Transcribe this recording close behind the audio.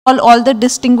All the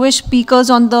distinguished speakers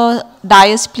on the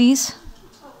dais, please.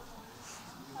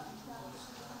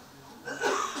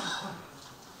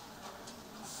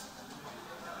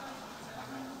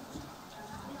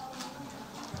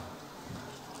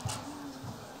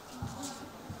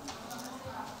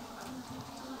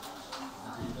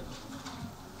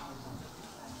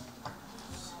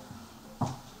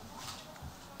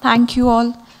 Thank you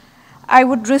all. I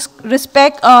would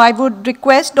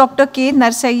request Dr. K.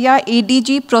 Narsaiya,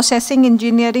 ADG Processing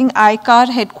Engineering, ICAR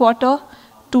Headquarter,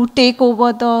 to take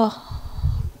over the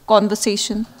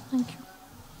conversation. Thank you.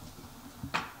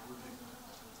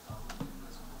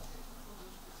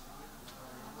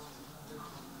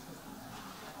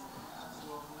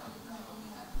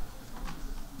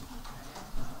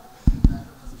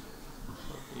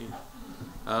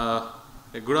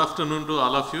 Good afternoon to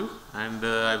all of you, and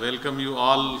I welcome you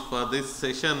all for this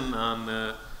session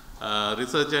on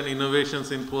research and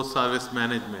innovations in post-harvest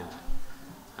management.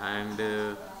 And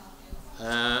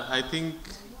I think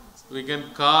we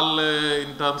can call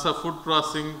in terms of food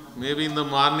processing, maybe in the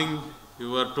morning you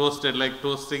were toasted like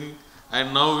toasting,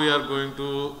 and now we are going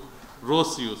to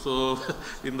roast you. So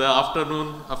in the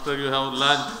afternoon, after you have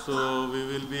lunch, so we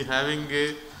will be having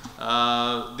a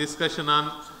discussion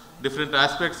on different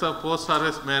aspects of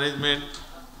post-harvest management.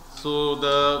 So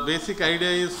the basic idea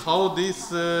is how this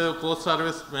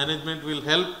post-harvest management will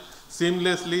help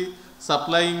seamlessly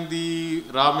supplying the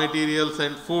raw materials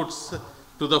and foods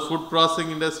to the food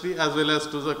processing industry as well as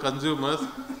to the consumers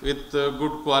with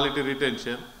good quality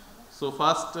retention. So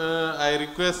first I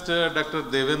request Dr.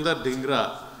 Devendra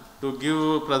Dhingra to give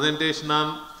a presentation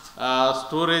on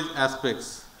storage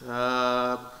aspects,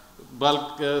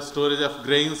 bulk storage of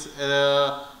grains,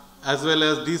 as well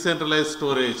as decentralized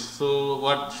storage. So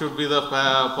what should be the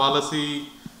policy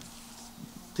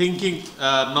thinking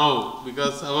now,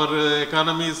 because our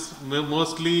economy is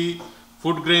mostly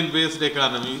food grain based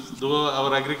economy, though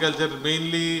our agriculture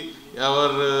mainly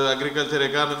our agriculture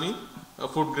economy,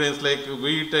 food grains like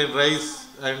wheat and rice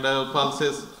and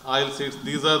pulses, oil seeds,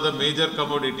 these are the major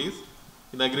commodities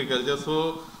in agriculture.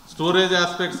 So storage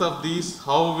aspects of these,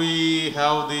 how we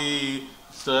have the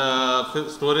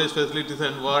storage facilities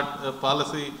and what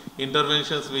policy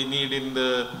interventions we need in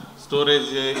the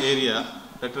storage area,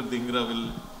 Dr. Dhingra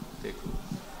will take over.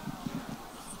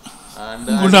 And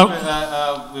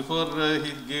before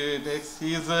he takes,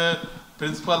 he is a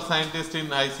principal scientist in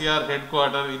ICR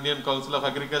Headquarter, Indian Council of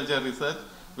Agriculture Research,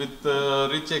 with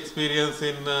rich experience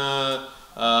in,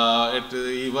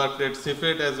 he worked at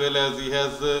CIFET as well as he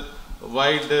has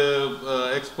wide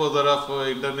exposure of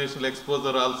international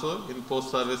exposure also in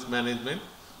post-service management.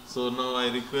 So now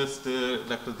I request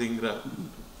Dr. Dhingra.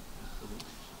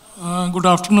 Good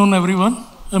afternoon everyone,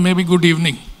 maybe good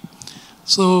evening.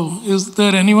 So is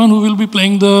there anyone who will be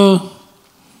playing the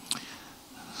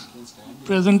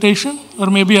presentation, or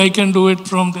maybe I can do it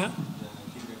from there?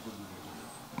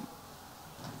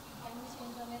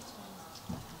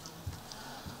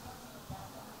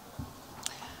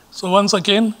 So once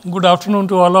again, good afternoon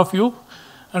to all of you.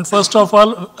 And first of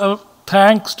all,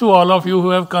 thanks to all of you who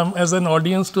have come as an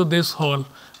audience to this hall,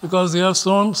 because you have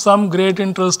shown some great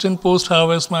interest in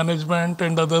post-harvest management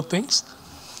and other things.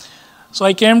 So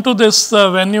I came to this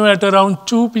venue at around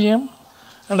 2 p.m.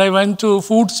 and I went to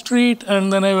Food Street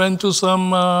and then I went to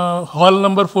some hall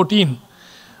number 14.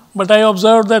 But I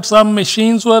observed that some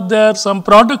machines were there, some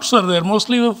products were there.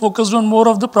 Mostly we focused on more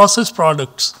of the processed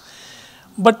products.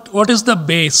 But what is the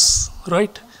base,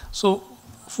 right? So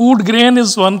food grain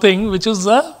is one thing, which is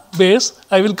the base.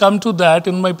 I will come to that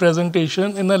in my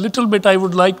presentation. In a little bit, I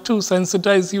would like to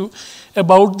sensitize you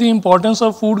about the importance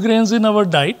of food grains in our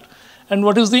diet and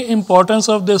what is the importance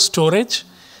of their storage.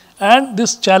 And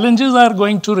these challenges are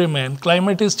going to remain.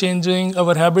 Climate is changing,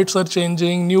 our habits are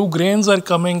changing, new grains are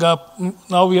coming up.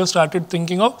 Now we have started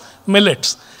thinking of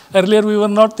millets. Earlier we were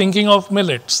not thinking of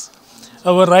millets.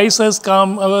 Our rice has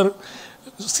come, our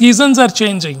seasons are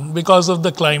changing because of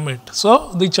the climate.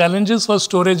 So the challenges for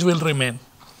storage will remain.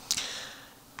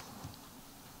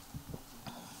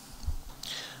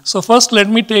 So first let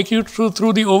me take you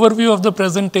through the overview of the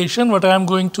presentation, what I am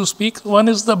going to speak. One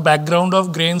is the background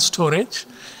of grain storage.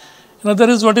 Another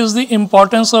is what is the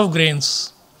importance of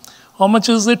grains. How much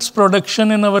is its production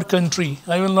in our country?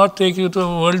 I will not take you to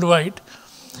worldwide.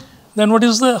 Then what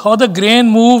is how the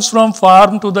grain moves from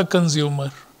farm to the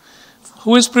consumer.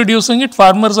 Who is producing it?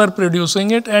 Farmers are producing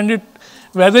it, and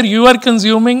whether you are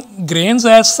consuming grains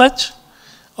as such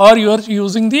or you are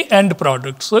using the end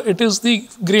product. So it is the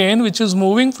grain which is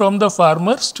moving from the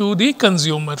farmers to the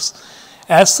consumers.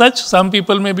 As such, some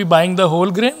people may be buying the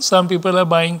whole grain, some people are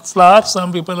buying flour,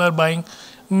 some people are buying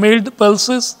milled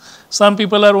pulses. Some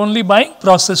people are only buying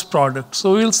processed products.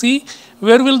 So we will see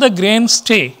where will the grain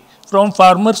stay from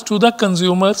farmers to the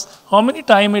consumers, how many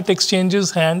time it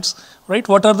exchanges hands, right?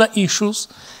 What are the issues?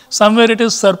 Somewhere it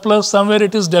is surplus, somewhere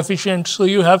it is deficient. So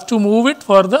you have to move it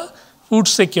for the food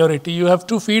security. You have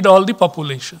to feed all the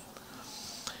population.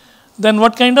 Then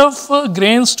what kind of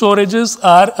grain storages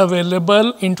are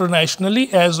available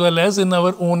internationally as well as in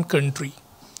our own country?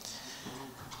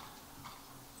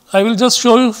 I will just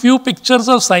show you a few pictures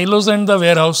of silos and the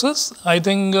warehouses. I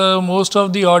think most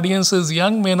of the audience is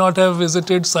young, may not have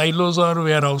visited silos or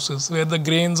warehouses where the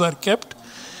grains are kept.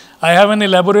 I have an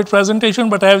elaborate presentation,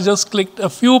 but I have just clicked a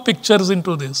few pictures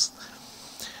into this.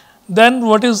 Then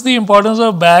what is the importance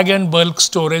of bag and bulk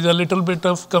storage? A little bit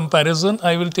of comparison.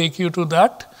 I will take you to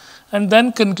that. And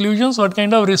then conclusions, what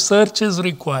kind of research is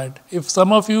required. If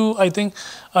some of you, I think,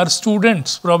 are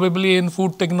students probably in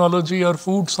food technology or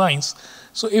food science.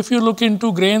 So if you look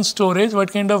into grain storage,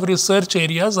 what kind of research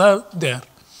areas are there?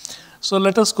 So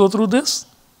let us go through this.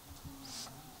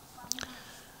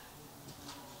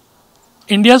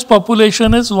 India's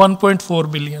population is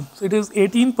 1.4 billion. It is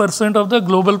 18% of the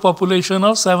global population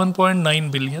of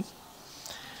 7.9 billion.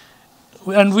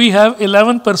 And we have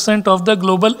 11% of the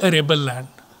global arable land,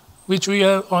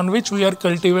 on which we are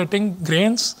cultivating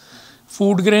grains,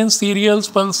 food grains, cereals,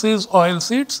 pulses, oil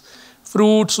seeds,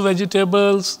 fruits,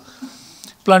 vegetables,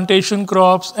 plantation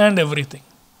crops, and everything.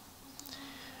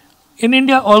 In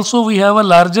India also we have a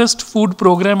largest food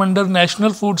program under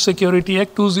National Food Security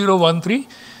Act 2013,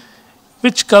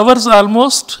 which covers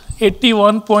almost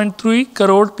 81.3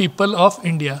 crore people of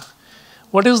India.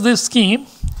 What is this scheme?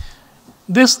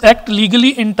 This act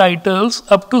legally entitles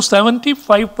up to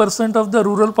 75% of the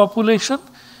rural population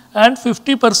and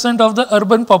 50% of the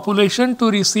urban population to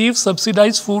receive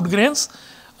subsidized food grains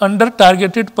under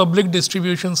targeted public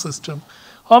distribution system.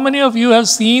 How many of you have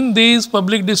seen these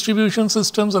public distribution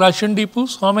systems, ration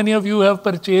depots? How many of you have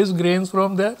purchased grains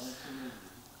from there?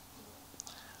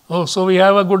 Oh, so we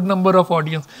have a good number of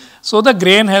audience. So the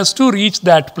grain has to reach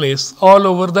that place all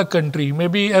over the country,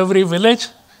 maybe every village,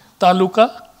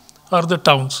 taluka, or the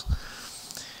towns.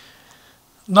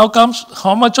 Now comes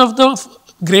how much of the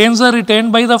grains are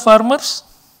retained by the farmers?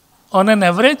 On an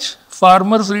average,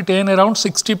 farmers retain around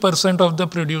 60% of the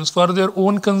produce for their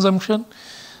own consumption.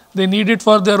 They need it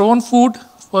for their own food,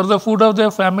 for the food of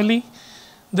their family.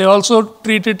 They also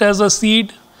treat it as a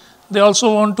seed. They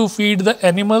also want to feed the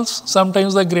animals,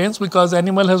 sometimes the grains, because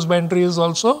animal husbandry is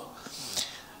also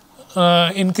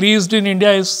increased in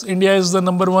India. India is the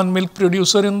 #1 milk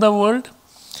producer in the world.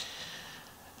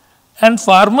 And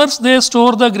farmers, they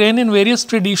store the grain in various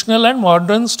traditional and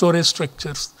modern storage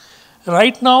structures.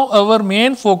 Right now, our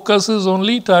main focus is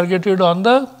only targeted on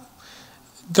the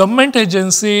government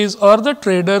agencies or the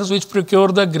traders which procure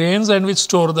the grains and which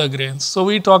store the grains. So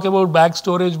we talk about bag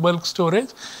storage, bulk storage.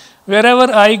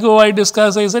 Wherever I go, I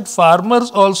discuss, I said farmers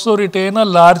also retain a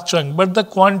large chunk, but the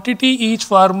quantity each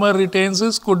farmer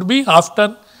retains could be half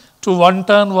ton to 1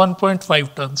 ton,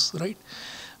 1.5 tons, right?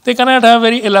 They cannot have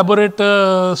very elaborate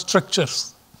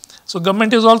structures. So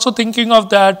government is also thinking of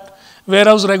that.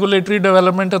 Warehouse Regulatory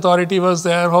Development Authority was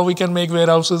there, how we can make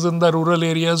warehouses in the rural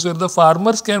areas where the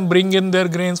farmers can bring in their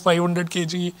grains 500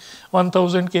 kg,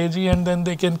 1000 kg, and then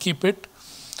they can keep it,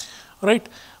 right?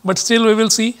 But still we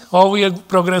will see how we are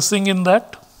progressing in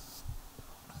that.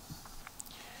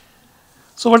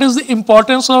 So what is the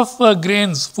importance of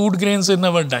grains, food grains in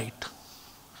our diet?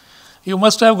 You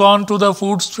must have gone to the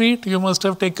food street, you must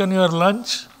have taken your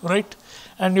lunch, right?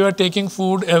 And you are taking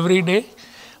food every day.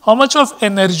 How much of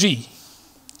energy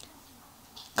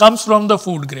comes from the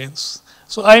food grains?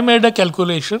 So I made a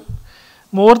calculation.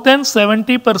 More than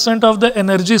 70% of the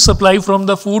energy supply from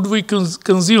the food we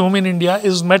consume in India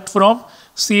is met from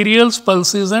cereals,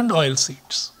 pulses, and oil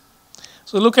seeds.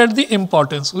 So look at the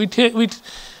importance. We take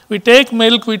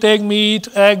milk, we take meat,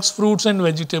 eggs, fruits, and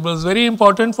vegetables. Very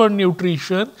important for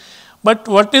nutrition. But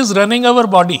what is running our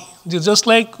body? Just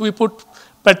like we put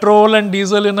petrol and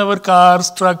diesel in our cars,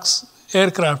 trucks,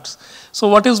 aircrafts. So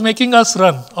what is making us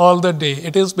run all the day?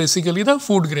 It is basically the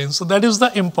food grains. So that is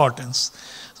the importance.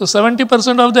 So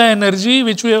 70% of the energy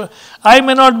which I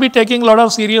may not be taking a lot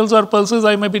of cereals or pulses,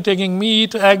 I may be taking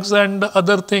meat, eggs, and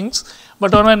other things.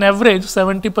 But on an average,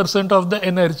 70% of the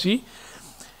energy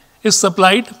is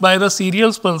supplied by the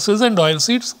cereals, pulses, and oil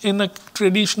seeds in a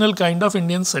traditional kind of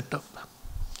Indian setup.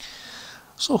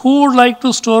 So who would like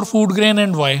to store food grain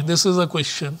and why? This is a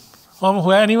question.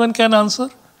 Anyone can answer?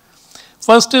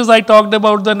 First is I talked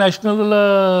about the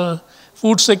National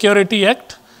Food Security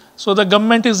Act. So the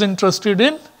government is interested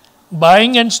in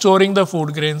buying and storing the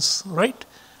food grains, right?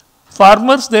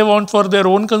 Farmers, they want for their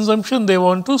own consumption, they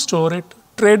want to store it.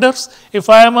 Traders, if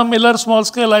I am a miller small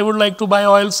scale, I would like to buy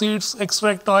oil seeds,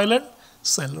 extract oil and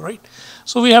sell, right?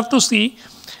 So we have to see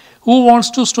who wants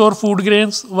to store food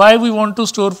grains, why we want to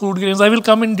store food grains. I will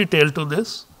come in detail to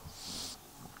this.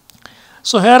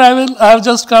 So here I have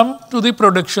just come to the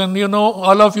production. You know,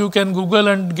 all of you can Google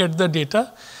and get the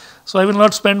data. So I will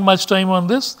not spend much time on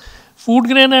this. Food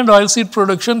grain and oilseed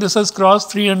production, this has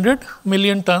crossed 300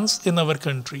 million tons in our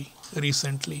country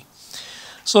recently.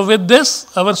 So with this,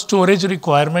 our storage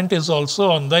requirement is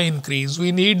also on the increase.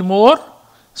 We need more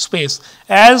space.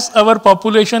 As our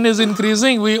population is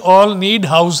increasing, we all need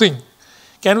housing.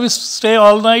 Can we stay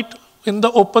all night in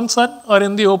the open sun or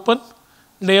in the open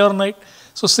day or night?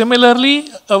 So similarly,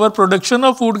 our production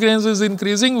of food grains is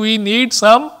increasing. We need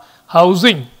some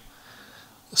housing.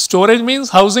 Storage means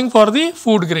housing for the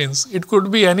food grains. It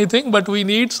could be anything, but we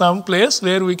need some place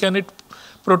where we can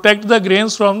protect the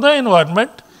grains from the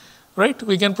environment, right?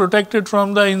 We can protect it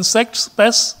from the insects,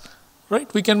 pests,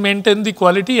 right? We can maintain the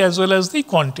quality as well as the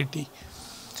quantity.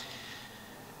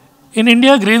 In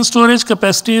India, grain storage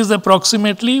capacity is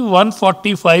approximately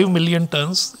 145 million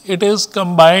tons. It is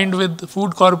combined with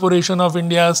Food Corporation of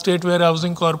India, State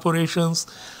Warehousing Corporations,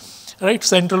 right,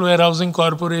 Central Warehousing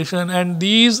Corporation, and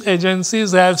these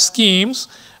agencies have schemes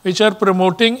which are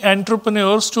promoting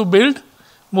entrepreneurs to build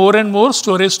more and more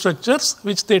storage structures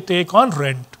which they take on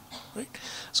rent. Right?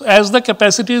 So as the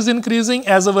capacity is increasing,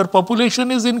 as our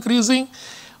population is increasing,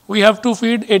 we have to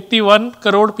feed 81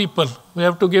 crore people. We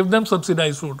have to give them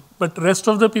subsidized food. But rest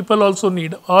of the people also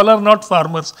need. All are not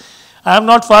farmers. I am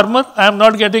not farmer. I am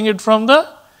not getting it from the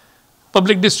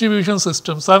public distribution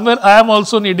system. Somewhere I am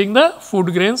also needing the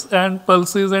food grains and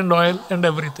pulses and oil and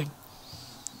everything.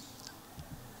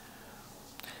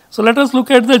 So let us look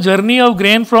at the journey of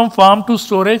grain from farm to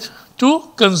storage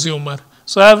to consumer.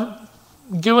 So I have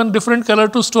given different color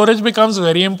to storage becomes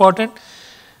very important.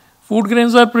 Food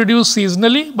grains are produced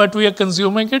seasonally, but we are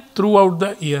consuming it throughout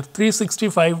the year,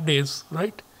 365 days,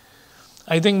 right?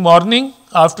 I think morning,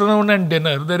 afternoon and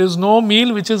dinner, there is no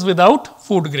meal which is without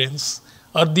food grains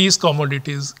or these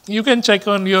commodities. You can check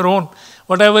on your own.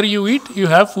 Whatever you eat, you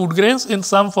have food grains in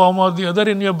some form or the other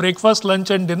in your breakfast, lunch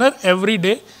and dinner every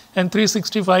day and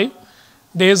 365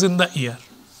 days in the year.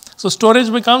 So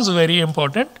storage becomes very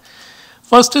important.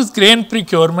 First is grain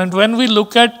procurement. When we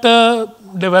look at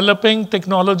developing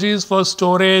technologies for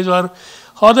storage or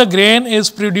how the grain is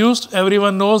produced,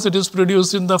 everyone knows it is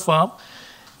produced in the farm.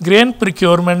 Grain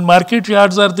procurement, market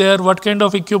yards are there, what kind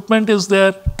of equipment is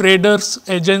there, traders,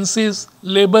 agencies,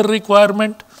 labor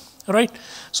requirement, right?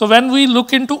 So when we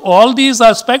look into all these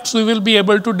aspects, we will be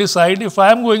able to decide if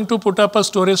I am going to put up a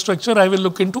storage structure, I will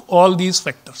look into all these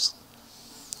factors.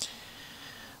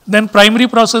 Then primary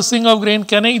processing of grain,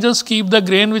 can I just keep the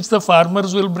grain which the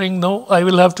farmers will bring? No, I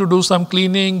will have to do some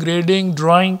cleaning, grading,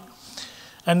 drying.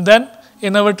 And then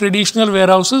in our traditional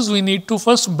warehouses, we need to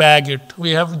first bag it.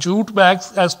 We have jute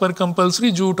bags as per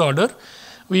compulsory jute order.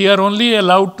 We are only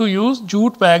allowed to use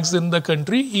jute bags in the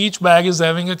country. Each bag is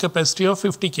having a capacity of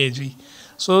 50 kg.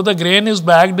 So the grain is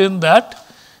bagged in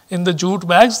the jute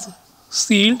bags,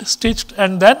 sealed, stitched,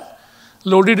 and then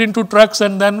loaded into trucks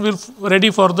and then ready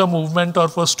for the movement or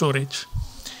for storage.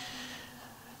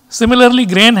 Similarly,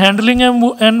 grain handling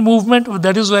and movement,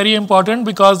 that is very important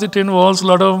because it involves a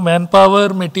lot of manpower,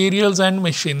 materials and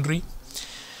machinery.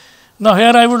 Now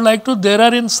here I would like to, there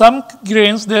are in some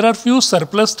grains, there are few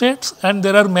surplus states and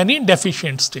there are many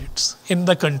deficient states in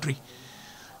the country.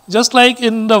 Just like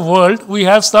in the world, we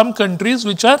have some countries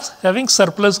which are having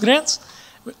surplus grains.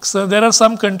 So there are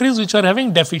some countries which are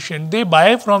having deficient. They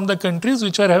buy from the countries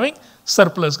which are having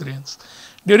surplus grains.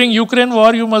 During Ukraine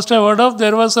war, you must have heard of,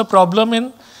 there was a problem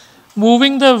in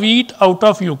moving the wheat out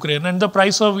of Ukraine and the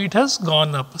price of wheat has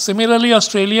gone up. Similarly,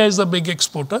 Australia is a big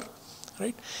exporter.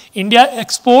 Right? India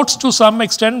exports to some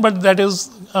extent, but that is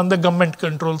under government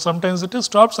control. Sometimes it is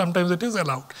stopped, sometimes it is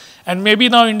allowed. And maybe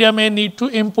now India may need to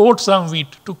import some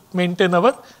wheat to maintain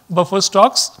our buffer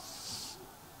stocks.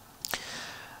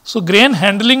 So grain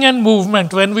handling and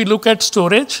movement, when we look at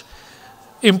storage,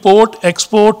 import,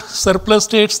 export, surplus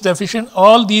states, deficient,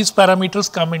 all these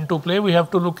parameters come into play. We have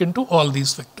to look into all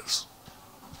these factors.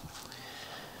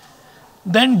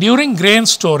 Then during grain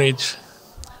storage,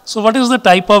 so what is the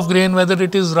type of grain, whether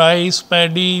it is rice,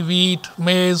 paddy, wheat,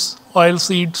 maize, oil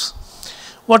seeds?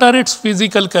 What are its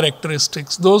physical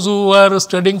characteristics? Those who are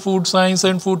studying food science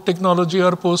and food technology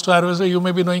or post-harvest, you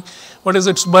may be knowing what is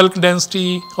its bulk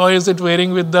density, how is it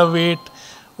varying with the weight,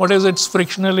 what is its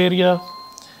frictional area,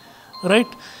 right?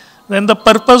 Then the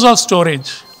purpose of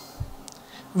storage,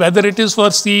 whether it is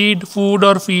for seed, food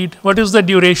or feed, what is the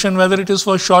duration, whether it is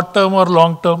for short term or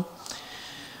long term.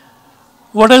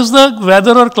 What is the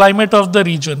weather or climate of the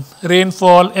region?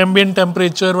 Rainfall, ambient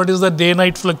temperature, what is the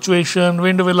day-night fluctuation,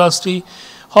 wind velocity,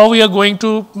 how we are going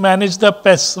to manage the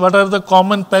pests, what are the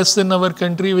common pests in our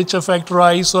country which affect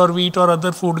rice or wheat or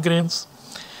other food grains,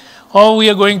 how we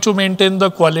are going to maintain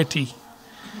the quality.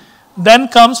 Then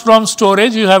comes from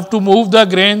storage, you have to move the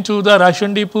grain to the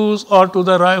ration depots or to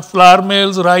the flour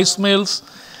mills, rice mills,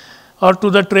 or to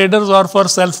the traders or for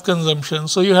self-consumption.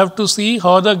 So you have to see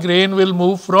how the grain will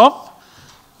move from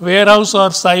warehouse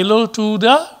or silo to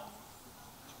the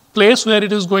place where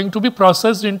it is going to be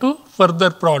processed into further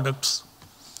products,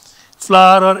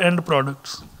 flour or end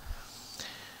products.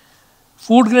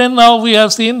 Food grain, now we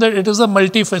have seen that it is a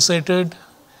multifaceted,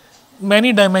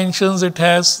 many dimensions it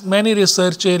has, many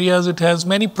research areas it has,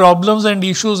 many problems and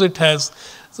issues it has.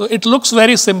 So it looks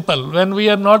very simple. When we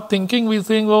are not thinking, we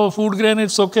think, oh, food grain,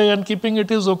 it's okay, and keeping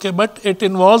it is okay. But it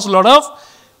involves a lot of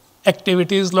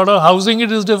activities, a lot of housing,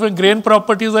 it is different, grain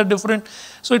properties are different.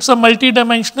 So it's a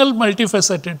multi-dimensional,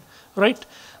 multifaceted, right?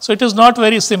 So it is not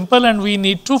very simple, and we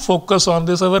need to focus on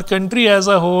this. Our country as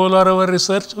a whole or our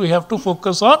research, we have to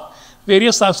focus on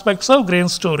various aspects of grain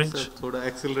storage. Sir, thoda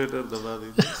accelerator daba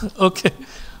dijiye. Okay,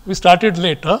 we started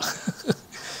late, huh?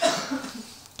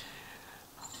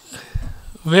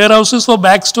 Warehouses for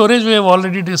bag storage, we have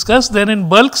already discussed. Then in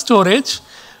bulk storage,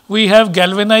 we have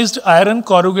galvanized iron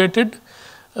corrugated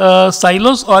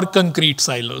silos or concrete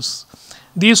silos.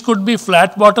 These could be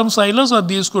flat bottom silos or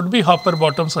these could be hopper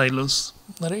bottom silos.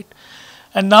 Right?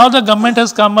 And now the government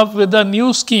has come up with a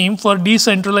new scheme for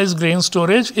decentralized grain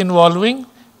storage involving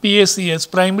PACS,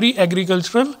 Primary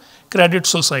Agricultural Credit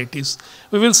Societies.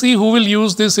 We will see who will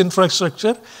use this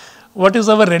infrastructure. What is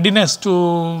our readiness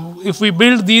to, if we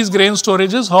build these grain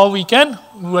storages, how we can,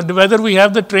 whether we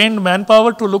have the trained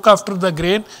manpower to look after the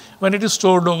grain when it is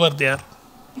stored over there.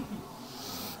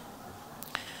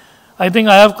 I think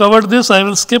I have covered this, I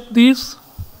will skip these.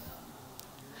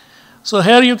 So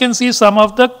here you can see some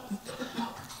of the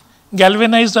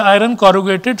galvanized iron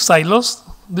corrugated silos.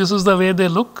 This is the way they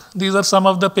look. These are some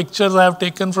of the pictures I have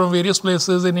taken from various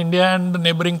places in India and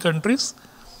neighboring countries.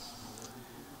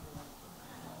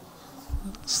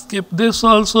 Skip this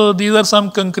also. These are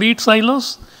some concrete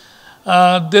silos.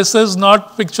 This is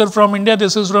not picture from India.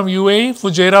 This is from UAE,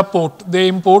 Fujairah port. They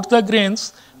import the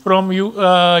grains from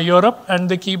Europe and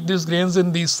they keep these grains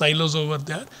in these silos over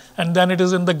there. And then it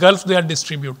is in the Gulf they are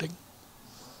distributing.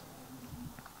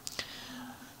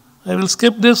 I will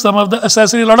skip this. Some of the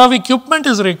accessory, a lot of equipment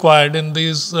is required in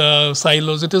these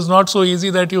silos. It is not so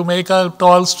easy that you make a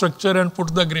tall structure and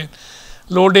put the grain.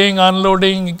 Loading,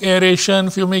 unloading, aeration,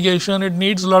 fumigation, it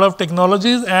needs a lot of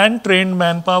technologies and trained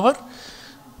manpower.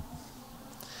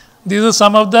 These are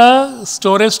some of the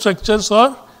storage structures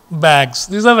for bags.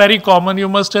 These are very common. You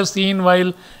must have seen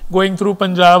while going through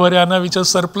Punjab, Haryana, which are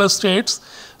surplus states.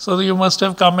 So you must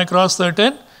have come across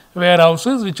certain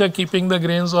warehouses which are keeping the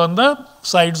grains on the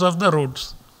sides of the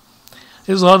roads.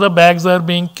 This is how the bags are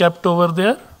being kept over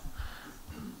there.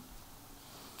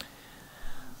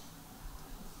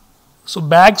 So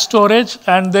bag storage,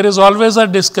 and there is always a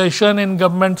discussion in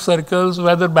government circles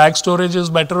whether bag storage is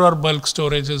better or bulk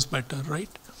storage is better, right?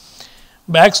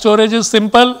 Bag storage is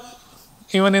simple.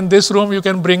 Even in this room, you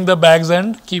can bring the bags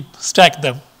and stack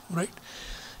them, right?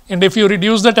 And if you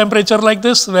reduce the temperature like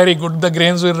this, very good. The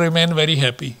grains will remain very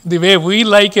happy. The way we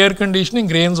like air conditioning,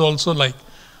 grains also like,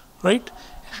 right?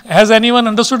 Has anyone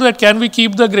understood that? Can we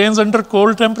keep the grains under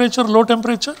cold temperature, low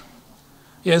temperature?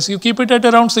 Yes, you keep it at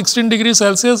around 16 degrees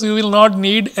Celsius, you will not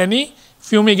need any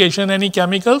fumigation, any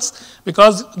chemicals,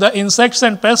 because the insects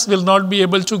and pests will not be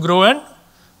able to grow and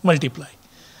multiply.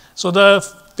 So the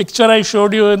picture I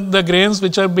showed you in the grains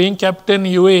which are being kept in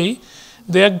UAE,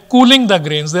 they are cooling the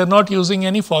grains. They are not using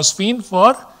any phosphine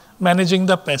for managing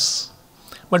the pests.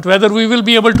 But whether we will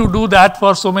be able to do that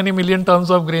for so many million tons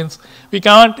of grains, we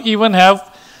can't even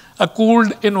have a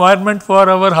cooled environment for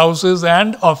our houses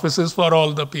and offices for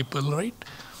all the people, right?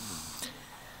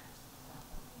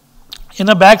 In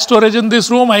a bag storage in this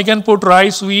room, I can put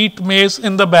rice, wheat, maize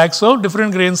in the bag, so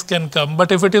different grains can come.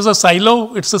 But if it is a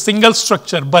silo, it's a single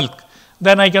structure, bulk,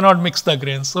 then I cannot mix the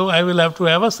grains. So I will have to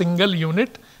have a single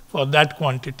unit for that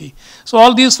quantity. So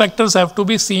all these factors have to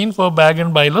be seen for bag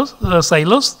and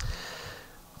silos.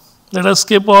 Let us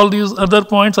skip all these other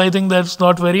points. I think that's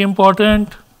not very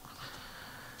important.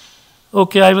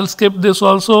 Okay, I will skip this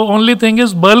also. Only thing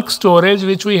is bulk storage,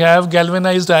 which we have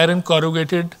galvanized iron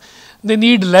corrugated. They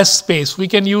need less space. We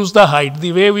can use the height.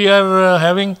 The way we are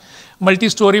having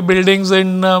multi-story buildings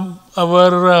in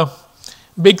our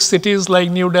big cities like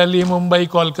New Delhi, Mumbai,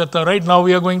 Kolkata, right? Now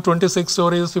we are going 26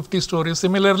 stories, 50 stories.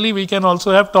 Similarly, we can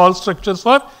also have tall structures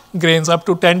for grains up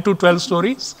to 10 to 12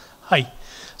 stories high.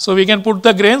 So we can put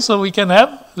the grains, so we can have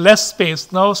less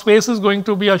space. Now space is going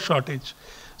to be a shortage.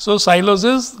 So silos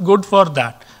is good for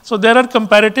that. So there are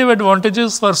comparative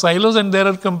advantages for silos and there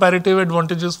are comparative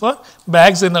advantages for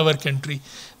bags in our country.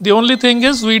 The only thing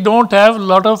is we don't have a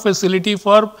lot of facility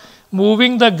for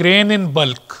moving the grain in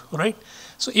bulk, right?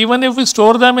 So even if we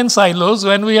store them in silos,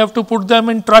 when we have to put them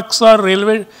in trucks or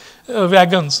railway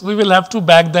wagons, we will have to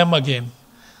bag them again,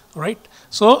 right?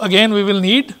 So again, we will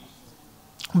need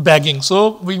bagging.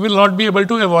 So we will not be able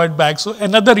to avoid bags. So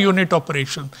another unit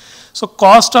operation. So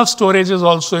cost of storage is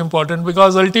also important,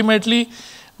 because ultimately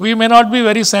we may not be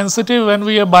very sensitive when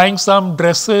we are buying some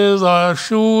dresses or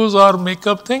shoes or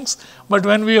makeup things, but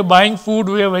when we are buying food,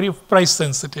 we are very price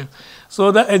sensitive.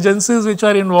 So the agencies which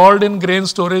are involved in grain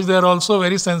storage, they are also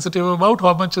very sensitive about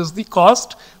how much is the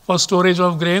cost for storage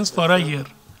of grains for a year.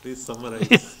 Please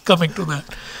summarize. Coming to that.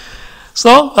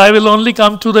 So I will only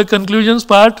come to the conclusions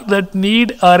part, that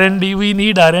need R&D, we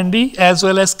need R&D as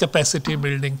well as capacity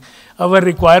building. Our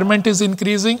requirement is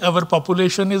increasing, our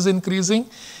population is increasing,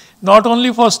 not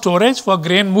only for storage, for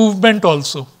grain movement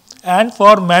also, and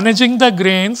for managing the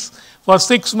grains for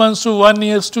 6 months to 1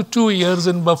 year to 2 years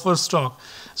in buffer stock.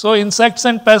 So insects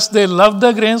and pests, they love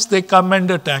the grains, they come and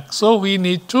attack. So we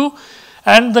need to,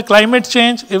 and the climate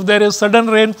change, if there is sudden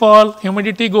rainfall,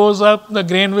 humidity goes up, the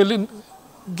grain will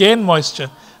gain moisture.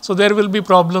 So there will be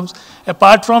problems.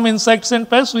 Apart from insects and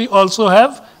pests, we also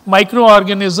have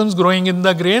microorganisms growing in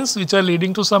the grains which are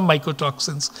leading to some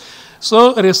mycotoxins.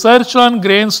 So research on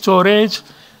grain storage,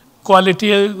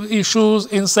 quality issues,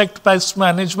 insect pest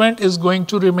management is going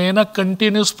to remain a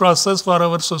continuous process for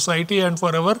our society and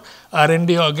for our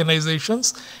R&D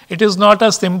organizations. It is not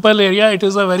a simple area, it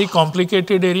is a very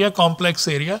complicated area, complex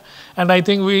area, and I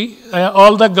think we,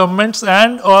 all the governments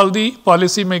and all the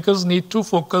policy makers need to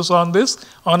focus on this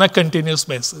on a continuous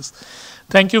basis.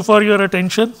 Thank you for your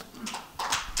attention.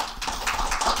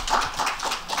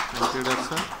 Thank you,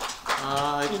 Dr.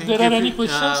 If there are any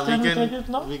questions, can we take it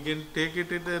now? We can take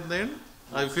it at the end.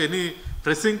 If any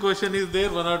pressing question is there,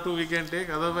 1 or 2 we can take.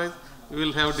 Otherwise, we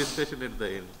will have discussion at the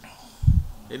end.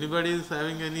 Anybody is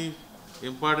having any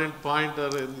important point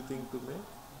or anything to make?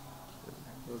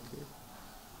 Okay.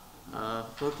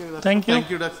 Okay. Thank you. Thank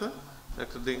you, Dr.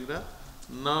 Dhingra.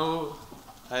 Now,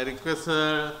 I request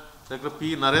Dr.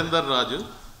 P. Narendra Raju.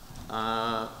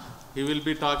 He will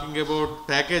be talking about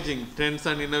packaging, trends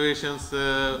and innovations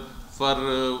for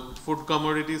food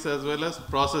commodities as well as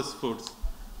processed foods.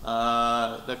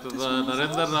 Dr.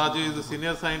 Narendra Raju is a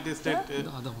senior scientist at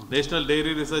National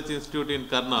Dairy Research Institute in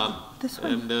Karnal,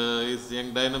 and is a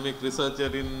young dynamic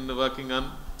researcher in working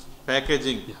on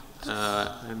packaging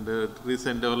and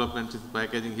recent developments in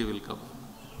packaging. He will come.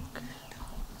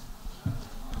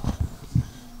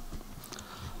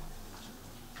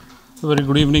 A very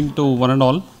good evening to one and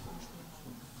all.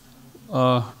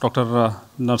 Dr.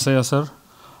 Narsaya sir,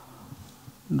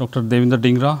 Dr. Devendra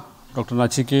Dhingra, Dr.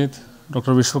 Nachiket,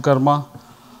 Dr. Vishwakarma,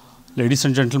 ladies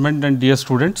and gentlemen and dear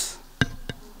students.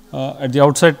 At the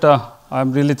outset, I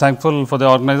am really thankful for the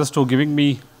organizers to giving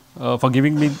me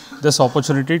this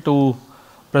opportunity to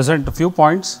present a few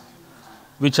points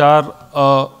which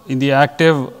are in the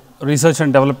active research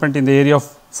and development in the area of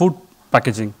food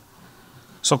packaging.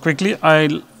 So quickly,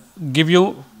 I'll give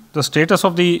you the status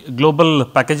of the global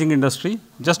packaging industry.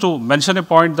 Just to mention a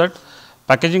point that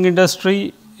packaging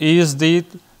industry is the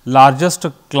largest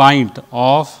client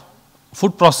of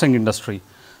food processing industry.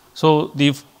 So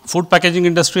the food packaging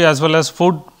industry as well as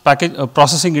food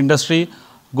processing industry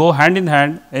go hand in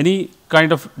hand. Any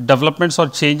kind of developments or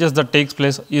changes that takes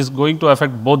place is going to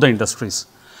affect both the industries.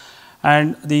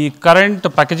 And the current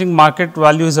packaging market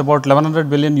value is about $1,100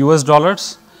 billion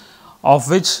US, of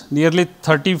which nearly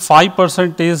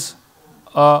 35% is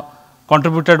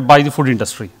contributed by the food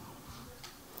industry.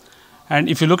 And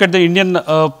if you look at the Indian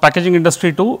packaging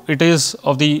industry too, it is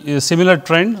of the similar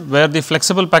trend where the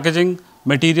flexible packaging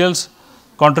materials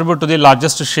contribute to the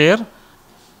largest share.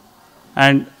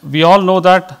 And we all know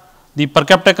that the per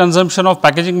capita consumption of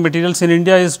packaging materials in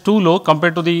India is too low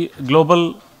compared to the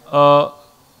global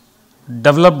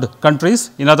developed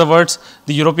countries, in other words,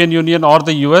 the European Union or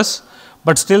the US.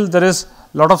 But still there is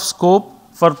a lot of scope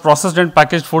for processed and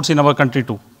packaged foods in our country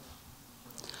too.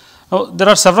 Now, there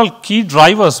are several key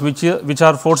drivers which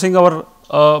are forcing our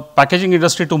packaging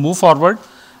industry to move forward.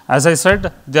 As I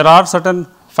said, there are certain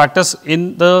factors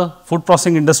in the food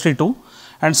processing industry too,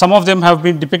 and some of them have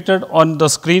been depicted on the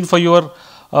screen for your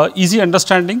easy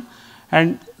understanding.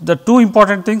 And the two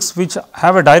important things which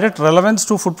have a direct relevance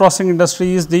to food processing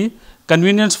industry is the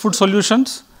convenience food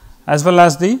solutions as well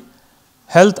as the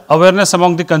health awareness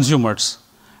among the consumers.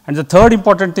 And the third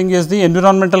important thing is the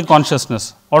environmental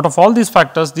consciousness. Out of all these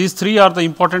factors, these three are the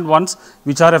important ones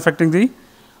which are affecting the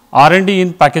R&D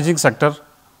in packaging sector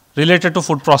related to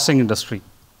food processing industry.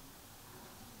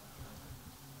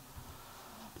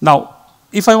 Now,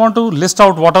 if I want to list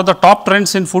out what are the top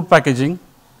trends in food packaging,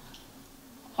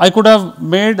 I could have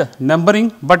made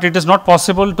numbering, but it is not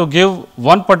possible to give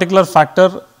one particular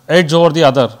factor edge over the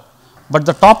other. But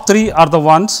the top three are the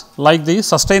ones like the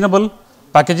sustainable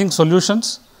packaging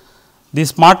solutions, the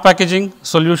smart packaging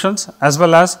solutions, as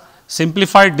well as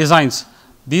simplified designs.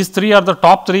 These three are the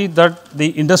top three that the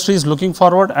industry is looking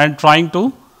forward and trying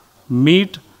to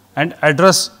meet and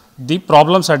address the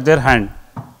problems at their hand.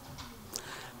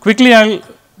 Quickly, I will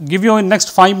give you in next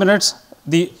 5 minutes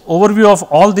the overview of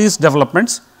all these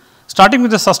developments, starting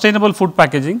with the sustainable food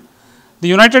packaging. The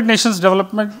United Nations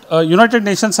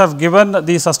have given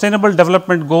the Sustainable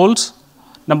Development Goals,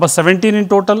 number 17 in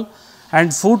total,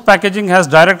 and food packaging has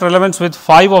direct relevance with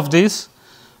 5 of these,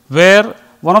 where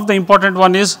one of the important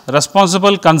one is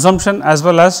responsible consumption as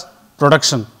well as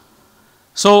production.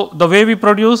 So, the way we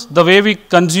produce, the way we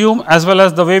consume, as well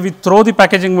as the way we throw the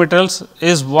packaging materials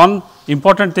is one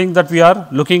important thing that we are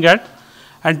looking at.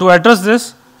 And to address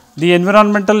this, the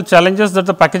environmental challenges that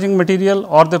the packaging material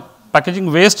or the packaging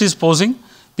waste is posing,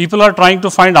 people are trying to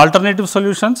find alternative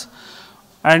solutions.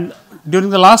 And during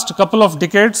the last couple of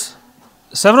decades,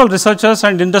 several researchers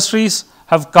and industries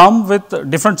have come with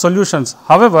different solutions.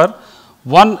 However,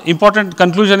 one important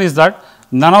conclusion is that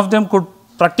none of them could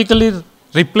practically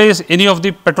replace any of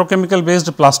the petrochemical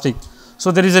based plastic.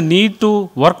 So, there is a need to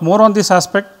work more on this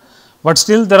aspect, but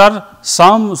still there are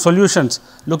some solutions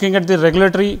looking at the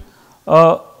regulatory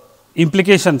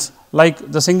implications like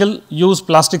the single use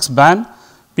plastics ban.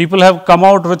 People have come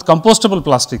out with compostable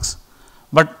plastics,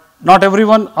 but not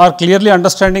everyone are clearly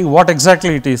understanding what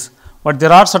exactly it is, but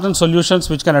there are certain solutions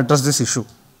which can address this issue.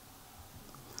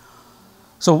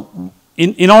 So,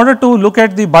 in order to look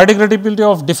at the biodegradability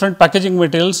of different packaging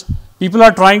materials, people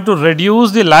are trying to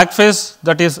reduce the lag phase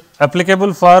that is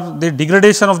applicable for the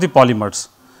degradation of the polymers.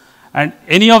 And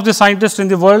any of the scientists in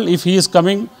the world, if he is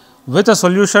coming with a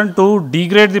solution to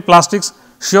degrade the plastics,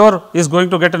 sure is going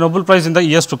to get a Nobel Prize in the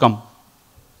years to come.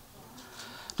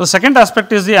 The second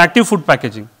aspect is the active food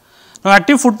packaging. Now,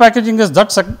 active food packaging is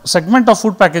that segment of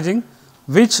food packaging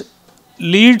which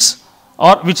leads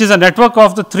or which is a network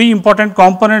of the 3 important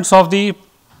components of the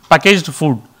packaged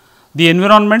food: the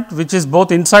environment, which is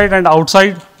both inside and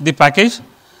outside the package,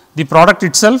 the product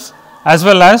itself, as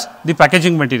well as the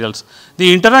packaging materials.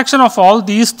 The interaction of all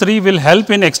these 3 will help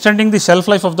in extending the shelf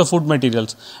life of the food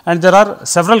materials, and there are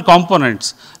several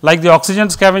components like the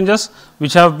oxygen scavengers,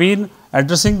 which have been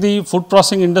addressing the food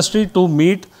processing industry to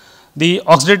meet the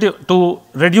oxidative, to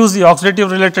reduce the oxidative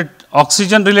related,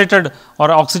 oxygen related or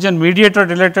oxygen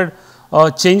mediated related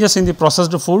changes in the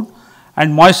processed food,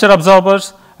 and moisture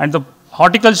absorbers, and the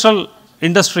horticultural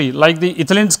industry like the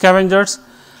ethylene scavengers.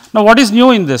 Now, what is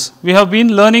new in this? We have been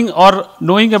learning or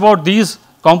knowing about these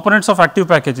components of active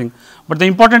packaging, but the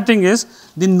important thing is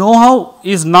the know-how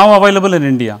is now available in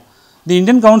India. The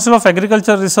Indian Council of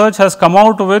Agriculture Research has come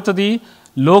out with the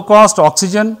low-cost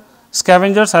oxygen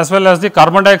scavengers as well as the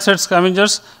carbon dioxide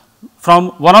scavengers from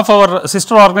one of our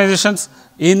sister organizations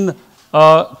in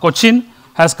Cochin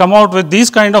has come out with these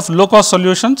kind of low-cost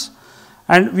solutions.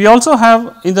 And we also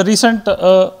have in the recent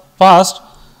past,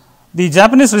 the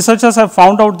Japanese researchers have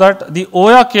found out that the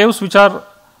Oya caves, which are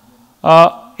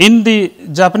in the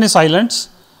Japanese islands,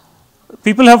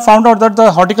 people have found out that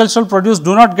the horticultural produce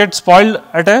do not get spoiled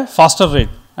at a faster rate,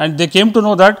 and they came to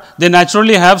know that they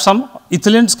naturally have some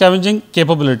ethylene scavenging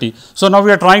capability. So, now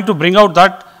we are trying to bring out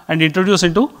that and introduce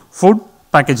into food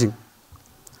packaging.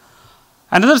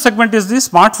 Another segment is the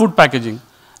smart food packaging.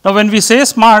 Now, when we say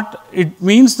smart, it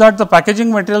means that the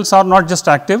packaging materials are not just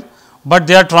active, but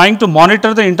they are trying to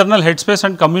monitor the internal headspace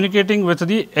and communicating with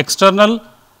the external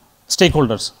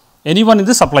stakeholders, anyone in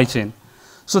the supply chain.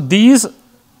 So, these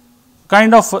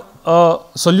kind of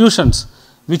solutions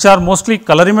which are mostly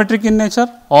colorimetric in nature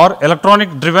or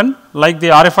electronic driven like the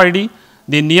RFID,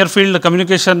 the near field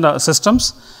communication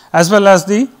systems, as well as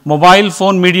the mobile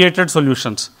phone mediated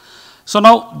solutions. So,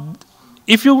 now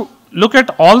if you look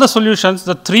at all the solutions,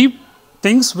 the 3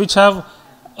 things which have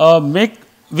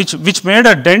which made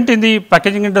a dent in the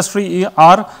packaging industry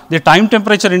are the time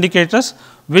temperature indicators,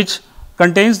 which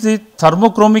contains the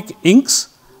thermochromic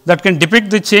inks that can depict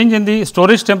the change in the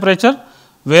storage temperature,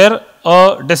 where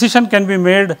a decision can be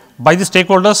made by the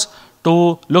stakeholders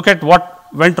to look at what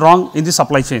went wrong in the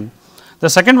supply chain. The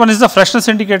second one is the freshness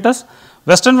indicators.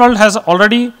 Western world has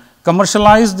already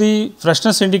commercialize the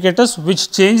freshness indicators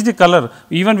which change the color.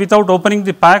 Even without opening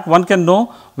the pack, one can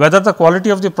know whether the quality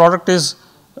of the product is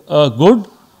good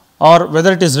or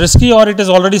whether it is risky or it is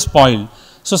already spoiled.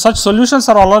 So, such solutions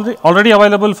are already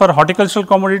available for horticultural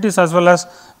commodities as well as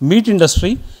meat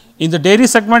industry. In the dairy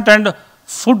segment and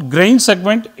food grain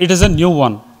segment, it is a new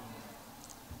one.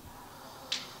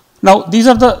 Now, these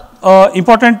are the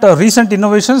important recent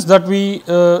innovations that we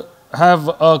have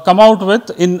come out with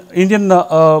in Indian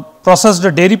processed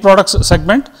dairy products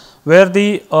segment, where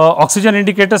the oxygen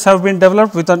indicators have been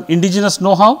developed with an indigenous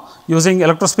know-how using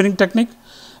electrospinning technique.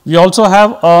 We also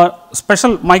have a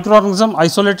special microorganism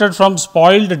isolated from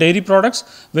spoiled dairy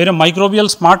products, where a microbial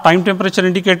smart time temperature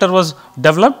indicator was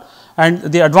developed, and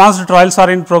the advanced trials are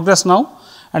in progress now.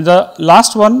 And the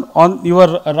last one on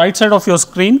your right side of your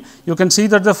screen, you can see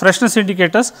that the freshness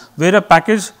indicators, where a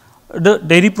packaged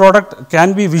dairy product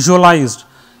can be visualized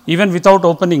even without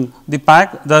opening the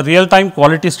pack, the real time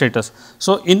quality status.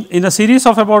 So, in a series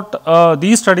of about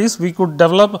these studies, we could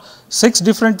develop 6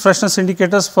 different freshness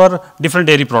indicators for different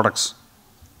dairy products.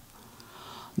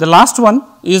 The last one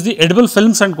is the edible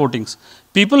films and coatings.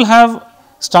 People have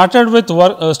started with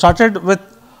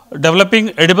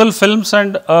developing edible films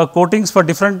and coatings for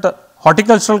different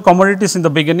horticultural commodities in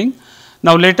the beginning.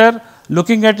 Now, later,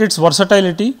 looking at its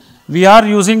versatility, we are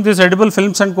using these edible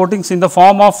films and coatings in the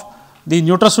form of the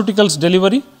nutraceuticals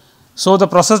delivery. So, the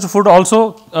processed food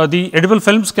also, the edible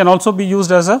films can also be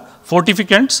used as a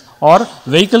fortificants or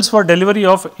vehicles for delivery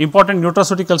of important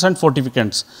nutraceuticals and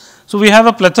fortificants. So, we have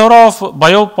a plethora of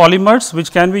biopolymers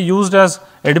which can be used as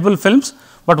edible films,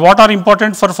 but what are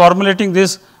important for formulating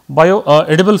these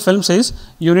edible films is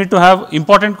you need to have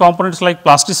important components like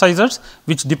plasticizers,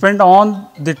 which depend on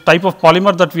the type of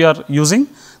polymer that we are using.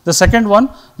 The second one,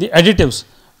 the additives.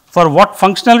 For what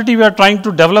functionality we are trying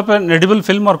to develop an edible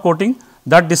film or coating,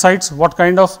 that decides what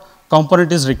kind of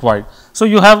component is required. So,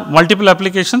 you have multiple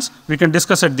applications we can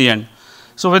discuss at the end.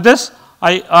 So, with this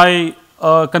I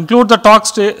conclude the talk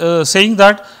saying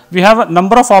that we have a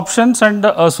number of options and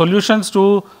solutions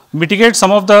to mitigate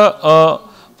some of the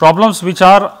problems which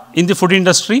are in the food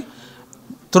industry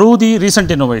through the recent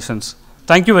innovations.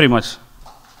 Thank you very much.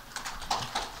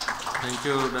 Thank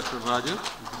you, Dr. Raju.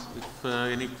 If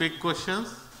any quick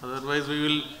questions, otherwise we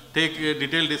will take a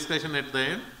detailed discussion at the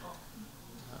end.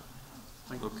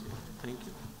 Okay, thank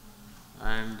you.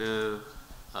 And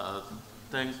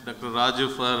thanks Dr.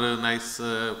 Raju for a nice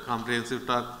comprehensive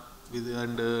talk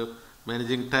and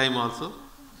managing time also.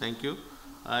 Thank you.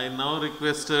 I now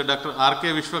request Dr. R.K.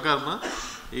 Vishwakarma.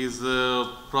 He is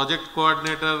project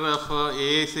coordinator of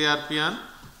AICRP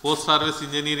post-harvest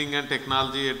engineering and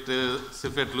technology at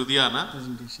CIFET Ludhiana.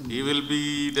 He will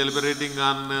be deliberating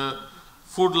on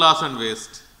food loss and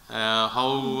waste,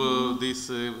 how these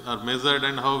are measured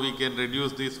and how we can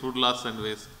reduce this food loss and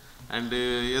waste. And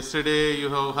yesterday you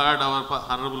have heard our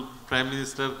Honorable Prime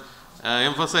Minister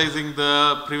emphasizing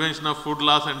the prevention of food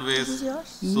loss and waste.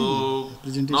 So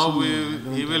now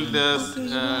he will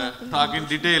talk in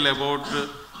detail about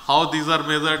how these are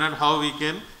measured and how we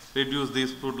can reduce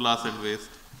this food loss and waste,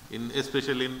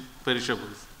 especially in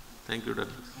perishables. Thank you,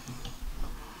 Doctor.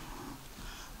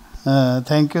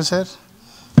 Thank you, sir.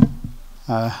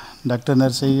 Dr.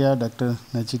 Narsaiya, Dr.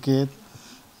 Nachiket,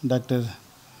 Dr.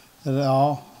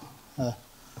 Rao,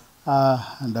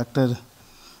 Dr.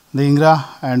 Dhingra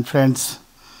and friends.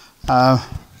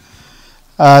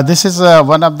 This is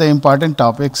one of the important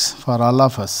topics for all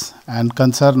of us and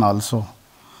concern also,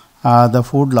 the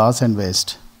food loss and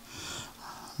waste.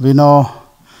 We know,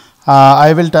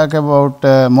 I will talk about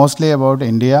mostly about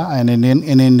India and in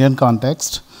Indian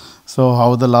context. So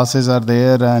how the losses are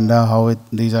there and how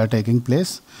these are taking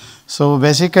place. So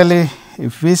basically,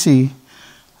 if we see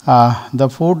the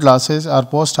food losses or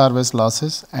post-harvest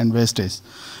losses and wastage,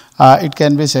 it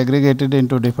can be segregated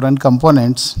into different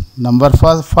components.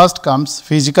 First comes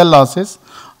physical losses,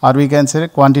 or we can say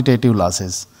quantitative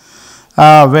losses,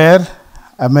 where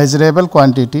a measurable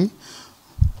quantity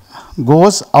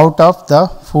goes out of the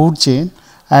food chain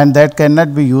and that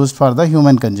cannot be used for the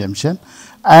human consumption,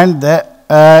 and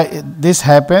this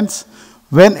happens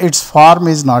when its form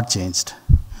is not changed.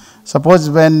 Suppose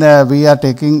when we are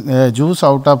taking juice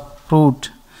out of fruit,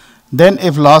 then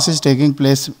if loss is taking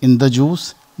place in the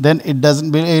juice, then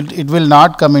it will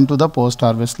not come into the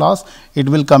post-harvest loss, it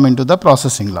will come into the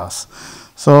processing loss.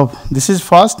 So this is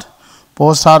first,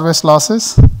 post-harvest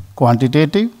losses,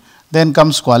 quantitative, then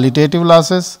comes qualitative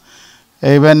losses.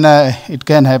 Even it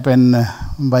can happen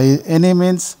by any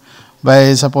means,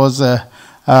 by suppose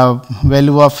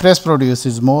value of fresh produce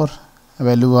is more,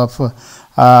 value of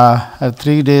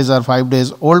 3 days or 5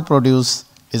 days old produce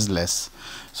is less.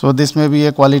 So this may be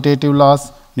a qualitative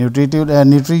loss,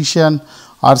 nutrition,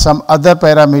 or some other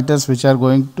parameters which are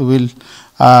going to will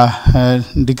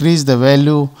decrease the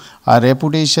value or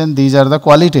reputation. These are the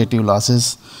qualitative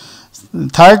losses.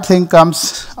 Third thing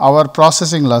comes our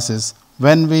processing losses.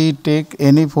 When we take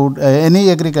any food, any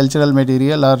agricultural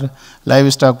material or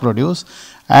livestock produce,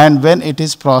 and when it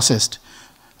is processed,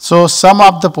 so some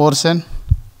of the portion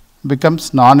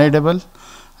becomes non-edible,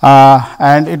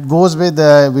 and it goes with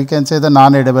we can say the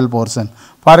non-edible portion.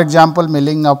 For example,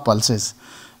 milling of pulses.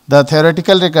 The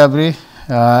theoretical recovery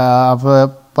of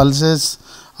pulses,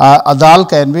 dal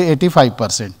can be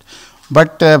 85%.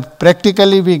 But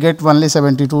practically we get only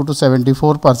 72 to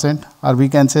 74%, or we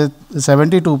can say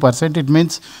 72%. It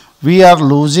means we are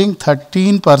losing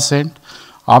 13%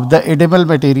 of the edible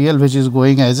material which is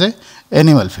going as a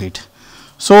animal feed.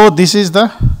 So this is the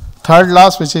third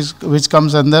loss which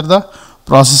comes under the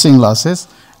processing losses.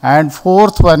 And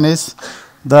fourth one is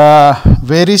the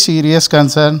very serious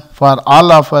concern for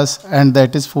all of us, and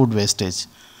that is food wastage.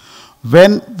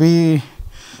 When we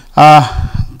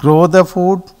grow the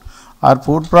food or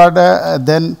food product,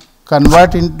 then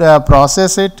convert it,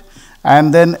 process it,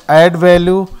 and then add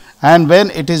value, and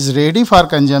when it is ready for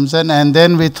consumption, and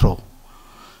then we throw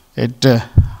it due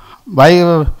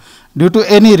to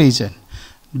any reason,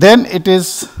 then it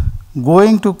is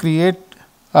going to create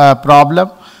a problem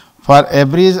for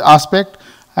every aspect,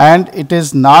 and it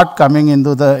is not coming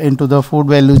into the food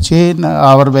value chain,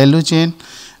 our value chain,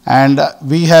 and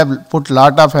we have put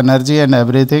lot of energy and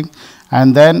everything,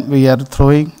 and then we are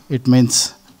throwing. It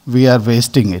means we are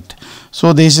wasting it.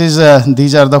 So this is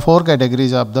these are the four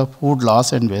categories of the food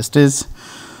loss and wastage.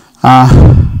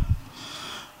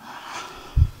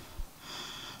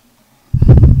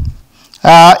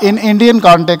 In Indian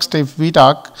context, if we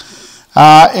talk,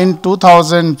 in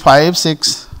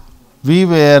 2005-06, we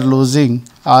were losing,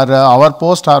 our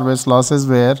post-harvest losses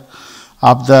were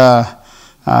of the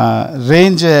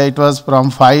range, it was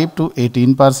from 5 to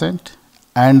 18%,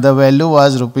 and the value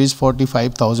was rupees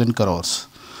 45,000 crores.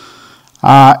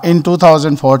 In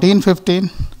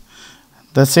 2014-15,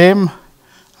 the same,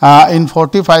 in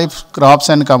 45 crops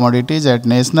and commodities at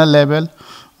national level,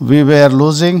 we were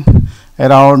losing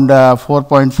around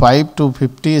 4.5 to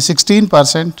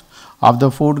 16% of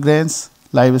the food grains,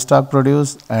 livestock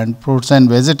produce, and fruits and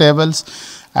vegetables,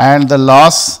 and the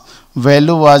loss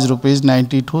value was rupees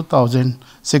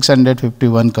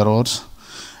 92,651 crores.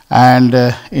 And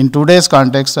in today's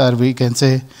context, or we can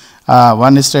say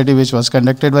one study which was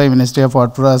conducted by Ministry of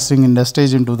Food Processing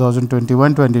Industries in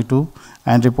 2021-22,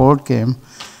 and report came,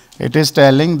 it is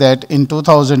telling that in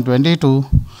 2022,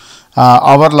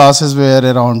 our losses were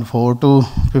around 4 to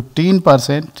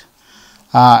 15%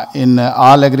 in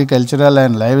all agricultural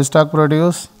and livestock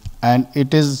produce, and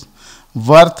it is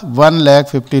worth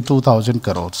 1,52,000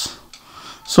 crores.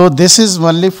 So this is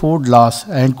only food loss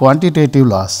and quantitative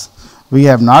loss. We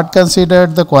have not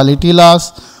considered the quality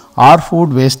loss or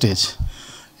food wastage.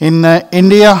 In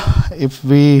India, if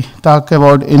we talk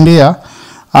about India,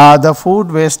 the food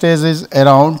wastage is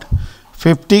around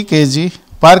 50 kg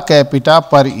per capita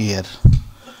per year.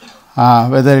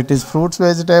 Whether it is fruits,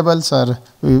 vegetables, or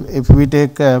if we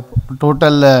take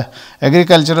total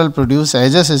agricultural produce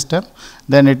as a system,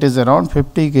 then it is around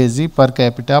 50 kg per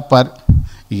capita per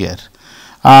year.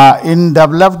 In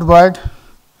developed world,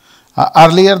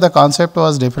 earlier the concept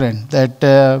was different, that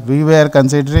we were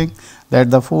considering that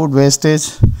the food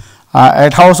wastage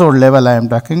at household level, I am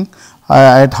talking,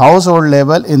 at household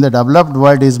level in the developed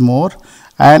world is more,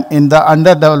 and in the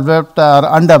underdeveloped or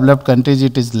undeveloped countries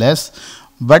it is less.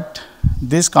 But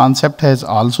this concept has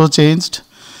also changed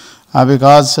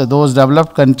because those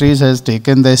developed countries has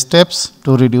taken the steps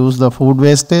to reduce the food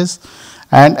wastage,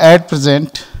 and at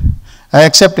present,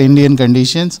 except Indian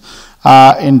conditions,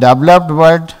 in developed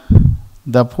world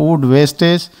the food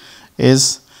wastage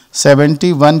is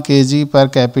 71 kg per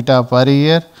capita per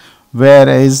year,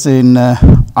 whereas in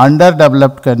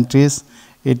underdeveloped countries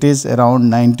it is around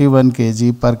 91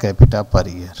 kg per capita per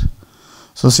year.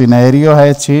 So scenario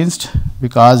has changed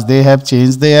because they have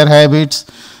changed their habits,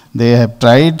 they have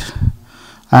tried,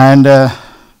 and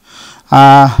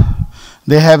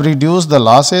they have reduced the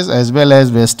losses as well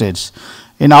as wastage.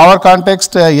 In our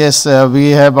context, yes,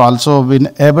 we have also been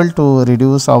able to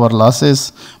reduce our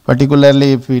losses,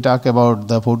 particularly if we talk about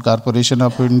the Food Corporation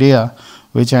of India,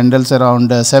 which handles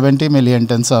around 70 million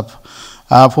tons of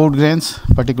food grains,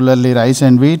 particularly rice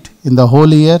and wheat in the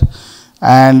whole year.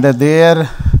 And there,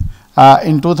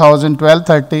 in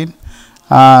 2012-13,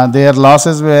 their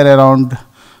losses were around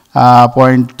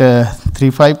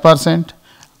 0.35%.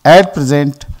 At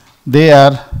present, they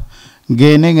are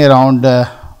gaining around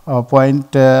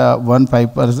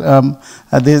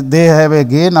 0.15%. They have a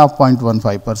gain of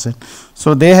 0.15%.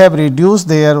 So they have reduced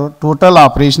their total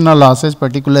operational losses,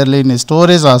 particularly in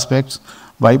storage aspects,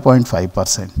 by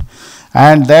 0.5%,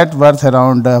 and that worth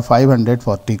around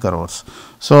 540 crores.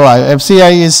 So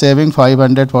FCI is saving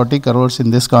 540 crores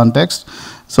in this context.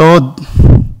 So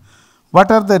what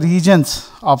are the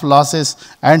regions of losses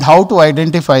and how to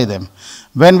identify them?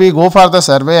 When we go for the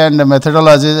survey and the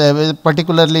methodology,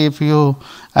 particularly if you,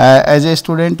 as a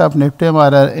student of NIPTEM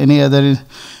or any other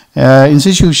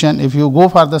institution, if you go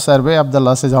for the survey of the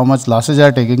losses, how much losses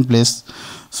are taking place.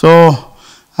 So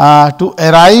to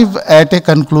arrive at a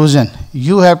conclusion,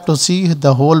 you have to see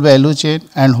the whole value chain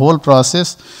and whole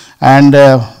process, and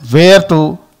where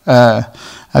to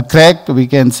crack, we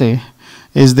can say,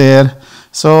 is there.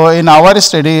 So in our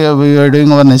study, we were doing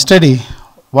one study,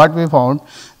 what we found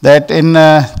that in,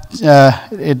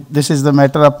 this is the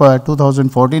matter of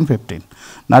 2014-15,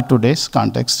 not today's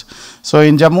context. So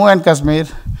in Jammu and Kashmir,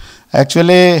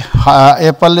 actually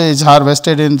apple is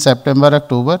harvested in September,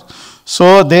 October.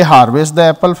 So they harvest the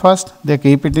apple first, they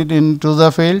keep it into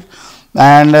the field,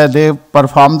 and they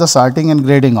perform the sorting and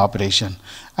grading operation.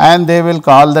 And they will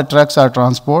call the trucks or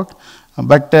transport.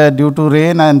 But due to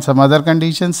rain and some other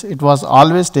conditions, it was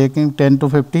always taking 10 to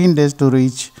 15 days to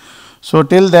reach. So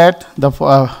till that, the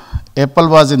apple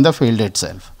was in the field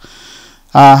itself.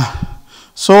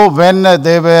 So when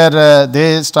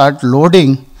they start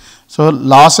loading, so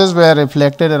losses were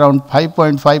reflected around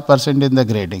 5.5% in the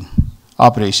grading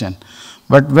operation.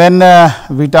 But when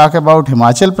we talk about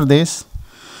Himachal Pradesh,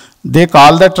 they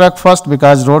call the truck first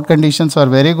because road conditions are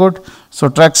very good. So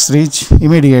trucks reach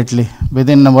immediately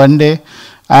within 1 day,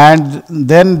 and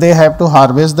then they have to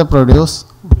harvest the produce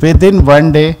within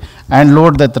 1 day and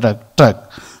load the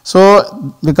truck.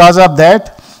 So because of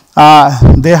that,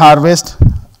 they harvest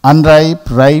unripe,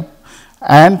 ripe,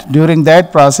 and during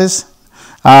that process,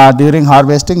 during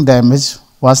harvesting, damage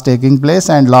was taking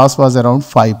place and loss was around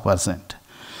 5%.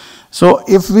 So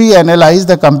if we analyze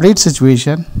the complete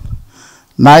situation,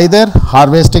 neither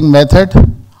harvesting method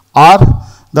or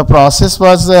the process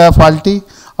was faulty,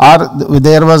 or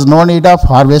there was no need of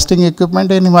harvesting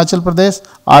equipment in Himachal Pradesh,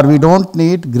 or we don't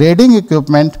need grading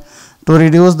equipment to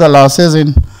reduce the losses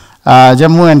in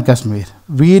Jammu and Kashmir.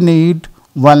 We need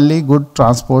only good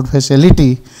transport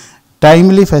facility.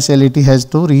 Timely facility has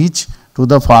to reach to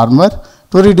the farmer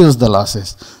to reduce the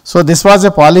losses. So this was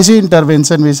a policy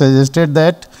intervention. We suggested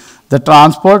that the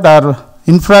transport or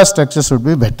infrastructure should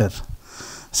be better.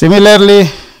 Similarly,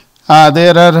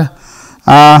 there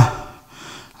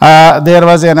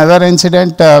was another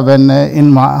incident when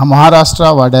in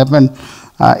Maharashtra, what happened,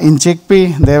 in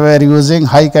chickpea, they were using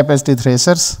high capacity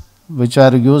threshers, which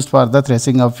are used for the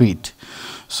threshing of wheat.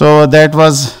 So that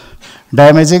was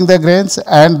damaging the grains,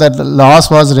 and the loss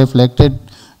was reflected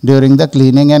during the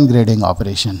cleaning and grading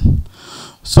operation.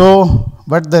 So,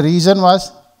 but the reason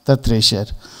was the thresher.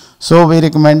 So we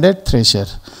recommended thresher.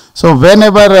 So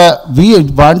whenever we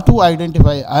want to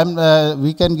identify,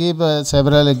 we can give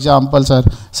several examples or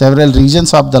several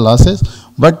regions of the losses,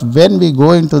 but when we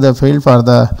go into the field for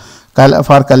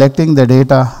collecting the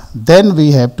data, then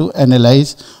we have to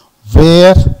analyze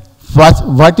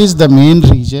what is the main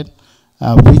region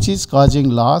which is causing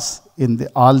loss in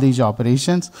all these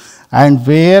operations, and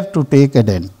where to take a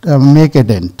dent, make a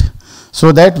dent,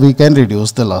 so that we can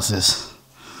reduce the losses.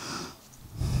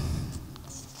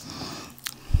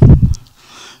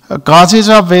 Causes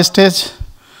of wastage.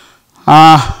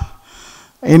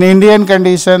 In Indian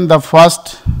condition, the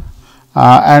first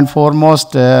and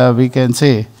foremost, we can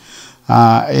say,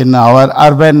 in our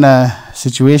urban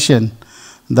situation,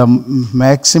 the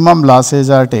maximum losses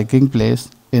are taking place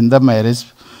in the marriage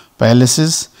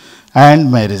palaces and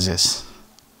marriages,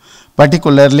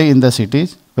 particularly in the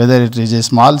cities, whether it is a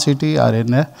small city or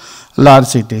in a large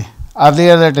city.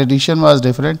 Earlier, the tradition was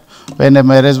different. When a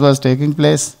marriage was taking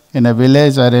place in a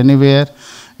village or anywhere,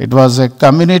 it was a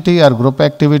community or group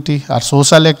activity or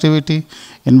social activity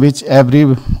in which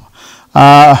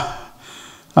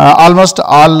almost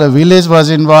all village was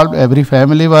involved, every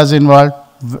family was involved,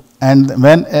 and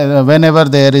whenever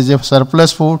there is a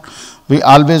surplus food, we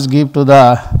always give to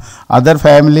the other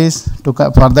families for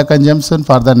the consumption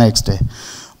for the next day.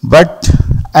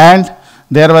 And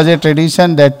there was a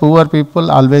tradition that poor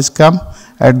people always come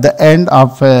at the end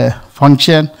of a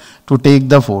function to take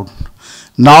the food.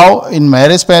 Now in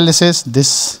marriage palaces,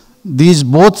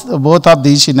 both of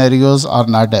these scenarios are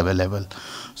not available.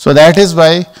 So that is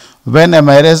why when a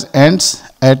marriage ends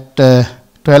at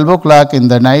 12 o'clock in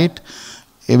the night,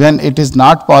 even it is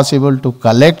not possible to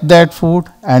collect that food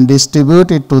and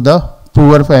distribute it to the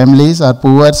poor families or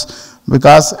poor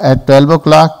because at 12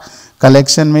 o'clock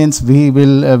collection means we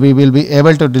will be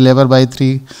able to deliver by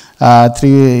 3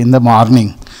 in the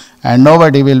morning, and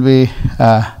nobody will be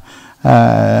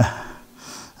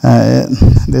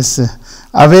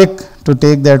awake to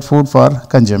take that food for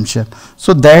consumption.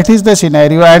 So that is the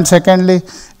scenario. And secondly,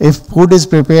 if food is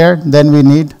prepared, then we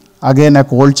need again a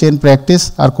cold chain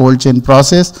practice or cold chain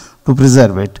process to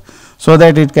preserve it so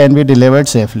that it can be delivered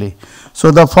safely. So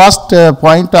the first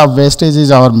point of wastage is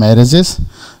our marriages.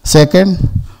 Second,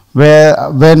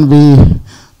 when we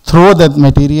throw that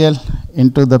material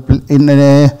into the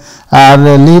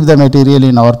or leave the material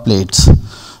in our plates.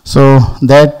 So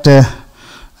that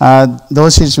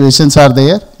those situations are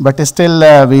there, but still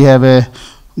we have a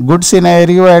good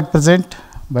scenario at present.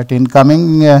 But in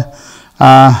coming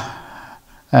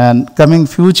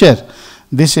future,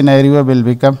 this scenario will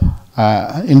become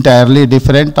entirely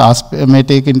different may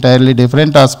take entirely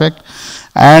different aspect.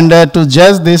 And to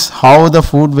judge this, how the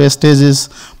food wastage is,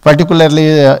 particularly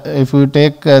if you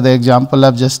take the example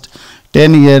of just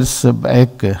 10 years back,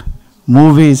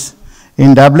 movies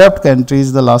in developed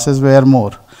countries, the losses were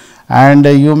more. And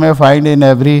you may find in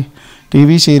every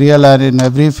TV serial or in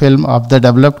every film of the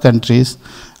developed countries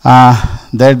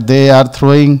that they are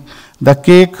throwing the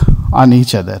cake on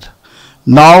each other.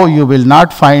 Now you will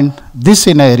not find this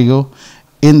scenario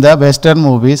in the Western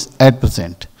movies at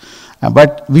present.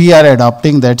 But we are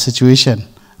adopting that situation,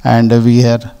 and we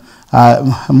are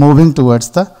moving towards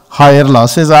the higher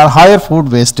losses or higher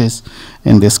food wastage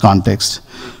in this context.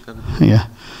 Yeah.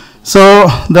 So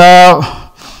the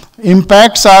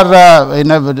impacts are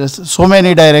in so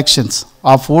many directions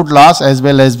of food loss as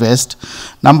well as waste.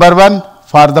 Number one,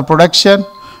 for the production,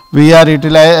 we are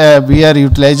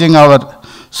utilizing our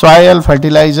soil,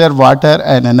 fertilizer, water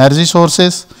and energy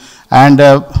sources, and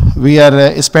we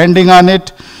are spending on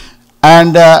it.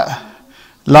 And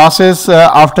losses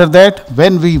after that,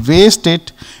 when we waste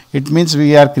it, it means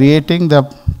we are creating the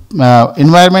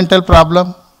environmental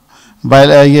problem.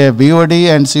 By BOD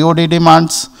and COD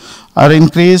demands are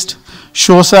increased,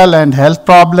 social and health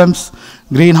problems,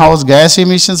 greenhouse gas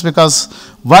emissions, because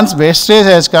once wastage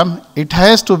has come, it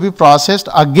has to be processed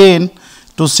again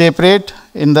to separate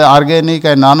in the organic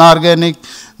and non-organic,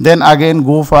 then again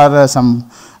go for some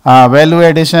value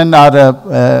addition or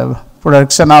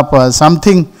production of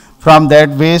something from that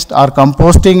waste or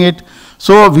composting it.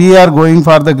 So we are going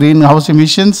for the greenhouse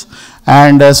emissions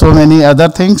and so many other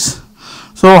things.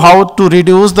 So how to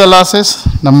reduce the losses?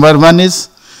 Number one is,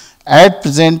 at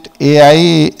present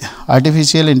AI,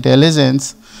 artificial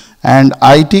intelligence and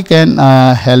IT can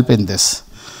help in this,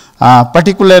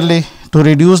 particularly to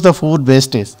reduce the food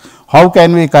wastage. How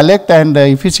can we collect, and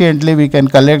efficiently we can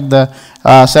collect the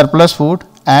surplus food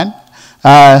and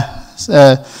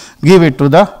give it to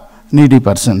the needy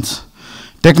persons.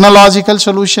 Technological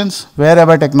solutions,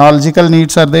 wherever technological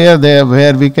needs are there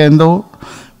where we can do.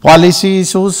 Policy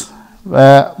issues,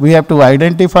 we have to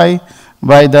identify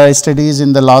by the studies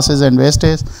in the losses and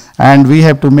wastage, and we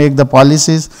have to make the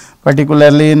policies,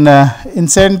 particularly in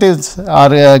incentives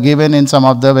are given in some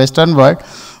of the Western world,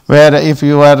 where if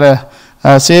you are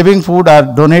saving food or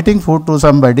donating food to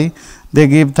somebody, they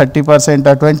give 30%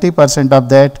 or 20% of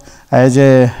that as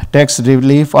a tax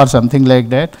relief or something like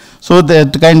that. So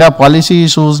that kind of policy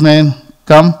issues may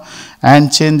come,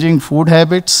 and changing food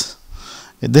habits.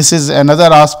 This is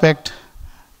another aspect.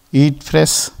 Eat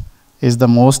fresh is the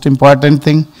most important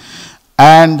thing,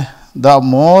 and the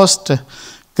most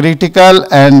critical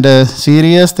and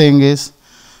serious thing is,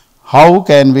 how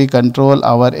can we control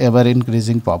our ever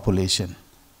increasing population?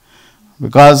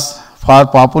 Because for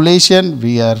population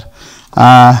we are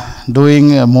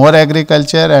doing more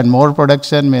agriculture, and more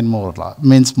production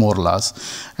means more loss,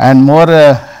 and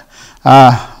more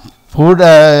food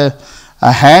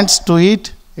hands to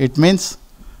eat, it means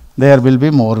there will be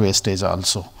more wastage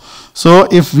also. So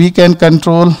if we can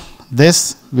control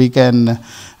this, we can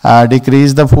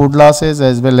decrease the food losses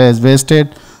as well as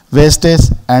wastage,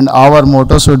 and our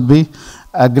motto should be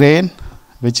a grain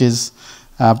which is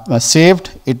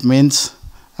saved. It means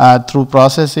through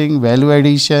processing, value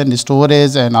addition,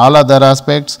 storage and all other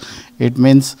aspects, it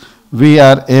means we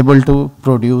are able to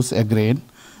produce a grain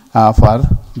for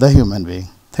the human being.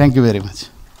 Thank you very much.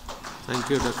 Thank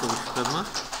you, Dr.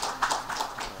 Vishwakarma.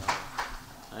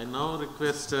 I now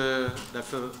request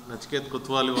Dr. Nachiket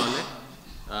Kotwaliwale.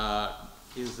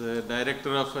 He is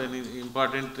director of an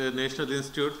important national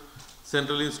institute,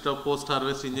 Central Institute of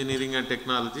Post-Harvest Engineering and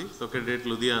Technology, located at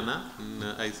Ludhiana in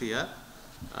ICR.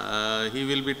 He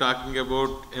will be talking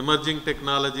about emerging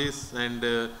technologies and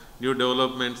new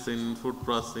developments in food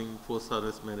processing,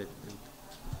 post-harvest management.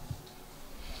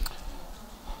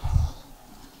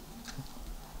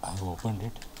 I have opened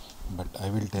it, but I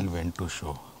will tell when to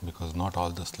show, because not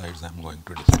all the slides I am going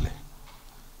to display.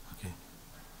 Okay.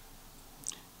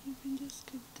 You can just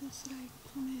skip this right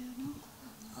from here, no?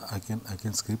 I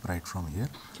can skip right from here,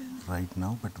 right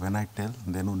now, but when I tell,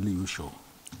 then only you show.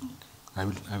 Okay. I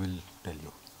will tell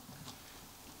you.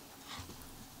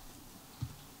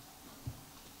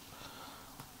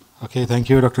 Okay, thank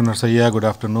you, Dr. Narsaiah. Good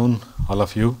afternoon, all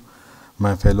of you,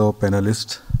 my fellow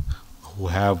panelists who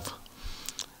have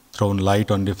thrown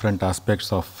light on different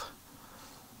aspects of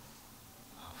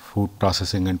food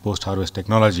processing and post-harvest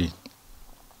technology.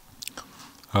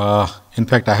 In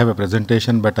fact, I have a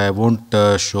presentation, but I won't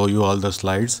show you all the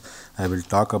slides. I will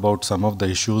talk about some of the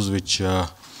issues which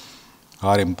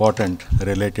are important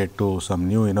related to some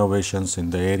new innovations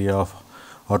in the area of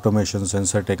automation,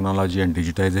 sensor technology and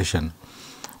digitization.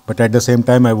 But at the same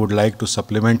time, I would like to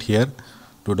supplement here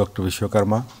to Dr.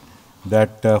 Vishwakarma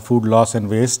that food loss and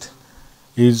waste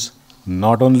is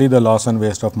not only the loss and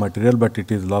waste of material, but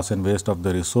it is loss and waste of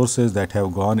the resources that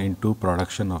have gone into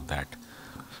production of that.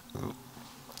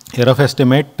 A rough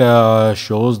estimate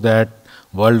shows that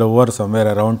world over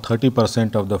somewhere around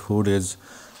 30% of the food is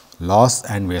lost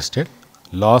and wasted.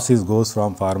 Loss goes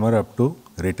from farmer up to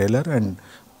retailer, and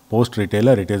post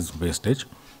retailer it is wastage.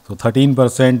 So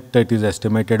 13% it is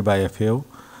estimated by FAO,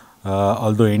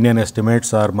 although Indian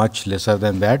estimates are much lesser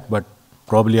than that, but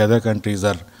probably other countries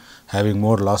are having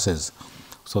more losses.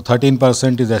 So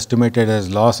 13% is estimated as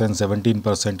loss and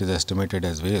 17% is estimated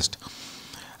as waste.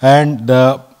 And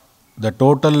the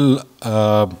total,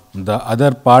 the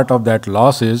other part of that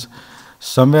loss is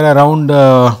somewhere around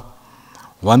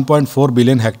 1.4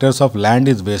 billion hectares of land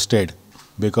is wasted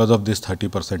because of this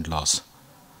 30% loss.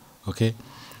 Okay.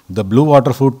 The blue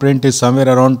water footprint is somewhere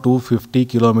around 250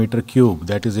 kilometer cube.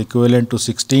 That is equivalent to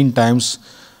 16 times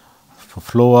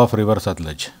flow of river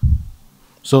Satluj.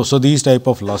 So these type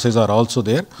of losses are also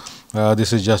there.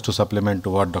 This is just to supplement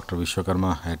to what Dr.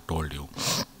 Vishwakarma had told you.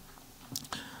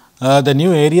 The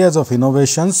new areas of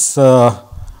innovations,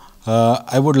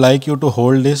 I would like you to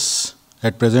hold this.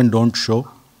 At present, don't show.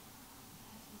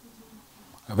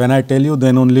 When I tell you,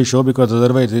 then only show, because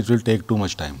otherwise it will take too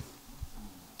much time.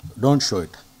 Don't show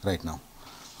it right now.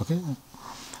 Okay.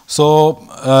 So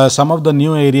some of the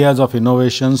new areas of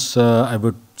innovations I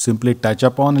would simply touch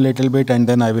upon a little bit, and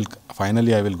then I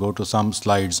will go to some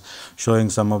slides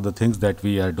showing some of the things that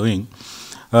we are doing.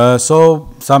 So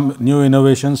some new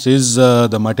innovations is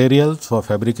the materials for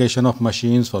fabrication of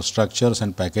machines, for structures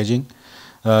and packaging.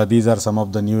 These are some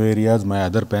of the new areas. My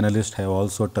other panelists have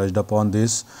also touched upon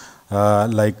this.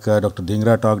 Like Dr.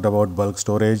 Dhingra talked about bulk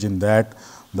storage. In that,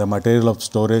 the material of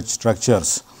storage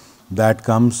structures, that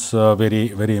comes very,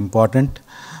 very important.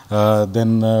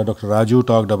 Then Dr. Raju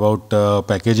talked about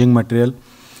packaging material.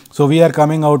 So we are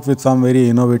coming out with some very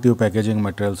innovative packaging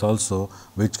materials also,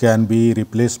 which can be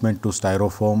replacement to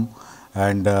styrofoam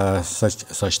and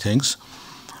such things.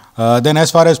 Then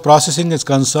as far as processing is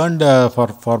concerned,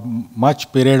 for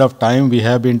much period of time we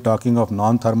have been talking of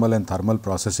non-thermal and thermal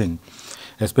processing.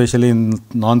 Especially in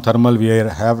non-thermal, we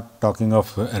have talking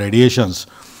of radiations.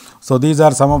 So these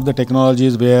are some of the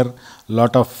technologies where a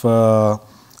lot of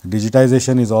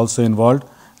digitization is also involved,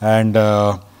 and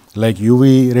like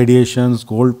UV radiations,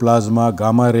 cold plasma,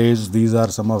 gamma rays, these are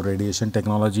some of radiation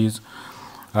technologies.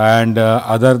 And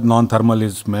other non-thermal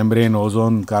is membrane,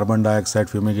 ozone, carbon dioxide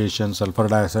fumigation, sulfur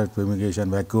dioxide fumigation,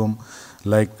 vacuum.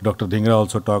 Like Dr. Dhingra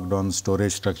also talked on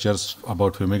storage structures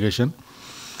about fumigation.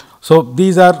 So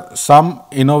these are some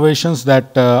innovations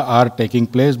that are taking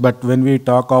place, but when we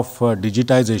talk of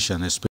digitization, especially